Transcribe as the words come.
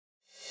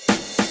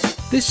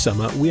This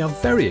summer we are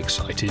very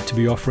excited to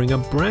be offering a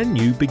brand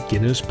new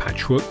beginner's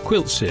patchwork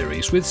quilt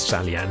series with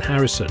Sally Ann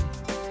Harrison.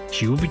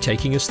 She will be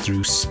taking us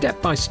through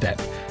step by step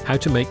how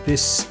to make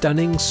this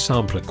stunning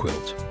sampler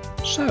quilt.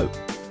 So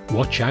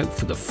watch out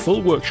for the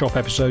full workshop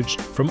episodes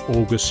from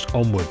August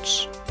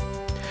onwards.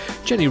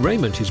 Jenny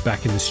Raymond is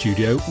back in the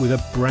studio with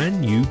a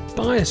brand new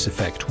bias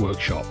effect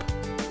workshop.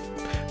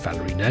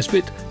 Valerie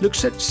Nesbitt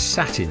looks at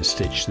satin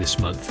stitch this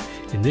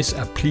month in this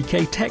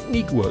applique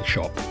technique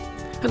workshop.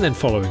 And then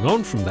following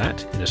on from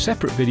that, in a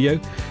separate video,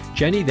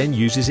 Jenny then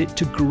uses it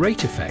to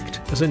great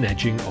effect as an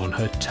edging on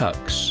her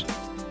tucks.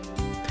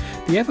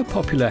 The ever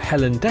popular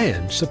Helen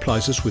Dayan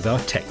supplies us with our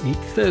Technique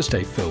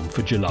Thursday film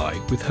for July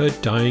with her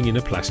dyeing in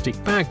a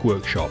plastic bag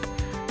workshop,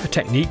 a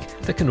technique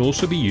that can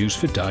also be used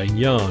for dyeing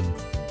yarn.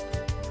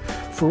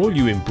 For all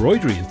you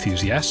embroidery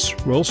enthusiasts,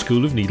 Royal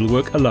School of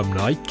Needlework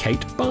alumni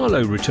Kate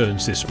Barlow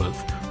returns this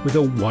month with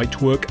a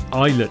whitework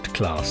eyelet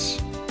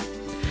class.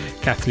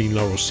 Kathleen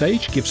Laurel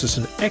Sage gives us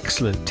an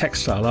excellent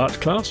textile art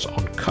class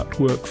on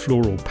cutwork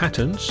floral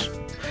patterns.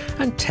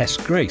 And Tess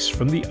Grace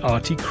from the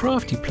Arty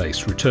Crafty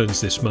Place returns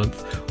this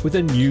month with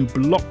a new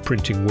block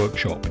printing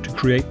workshop to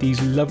create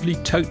these lovely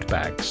tote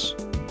bags.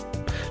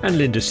 And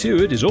Linda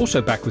Seward is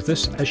also back with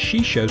us as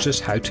she shows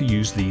us how to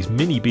use these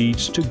mini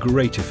beads to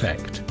great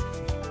effect.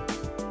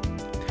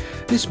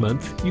 This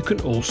month you can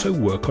also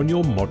work on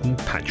your modern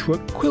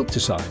patchwork quilt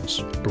designs,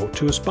 brought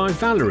to us by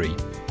Valerie.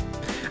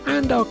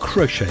 And our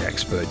crochet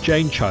expert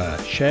Jane Chire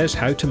shares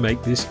how to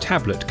make this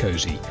tablet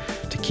cosy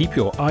to keep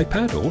your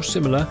iPad or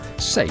similar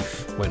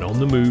safe when on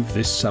the move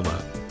this summer.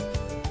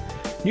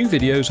 New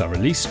videos are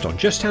released on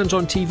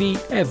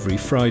Justhands-on.tv every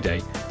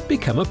Friday.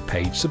 Become a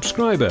paid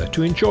subscriber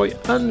to enjoy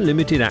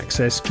unlimited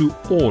access to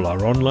all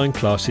our online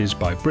classes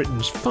by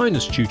Britain's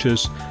finest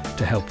tutors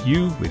to help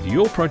you with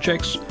your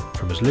projects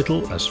from as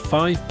little as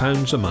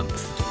 £5 a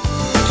month.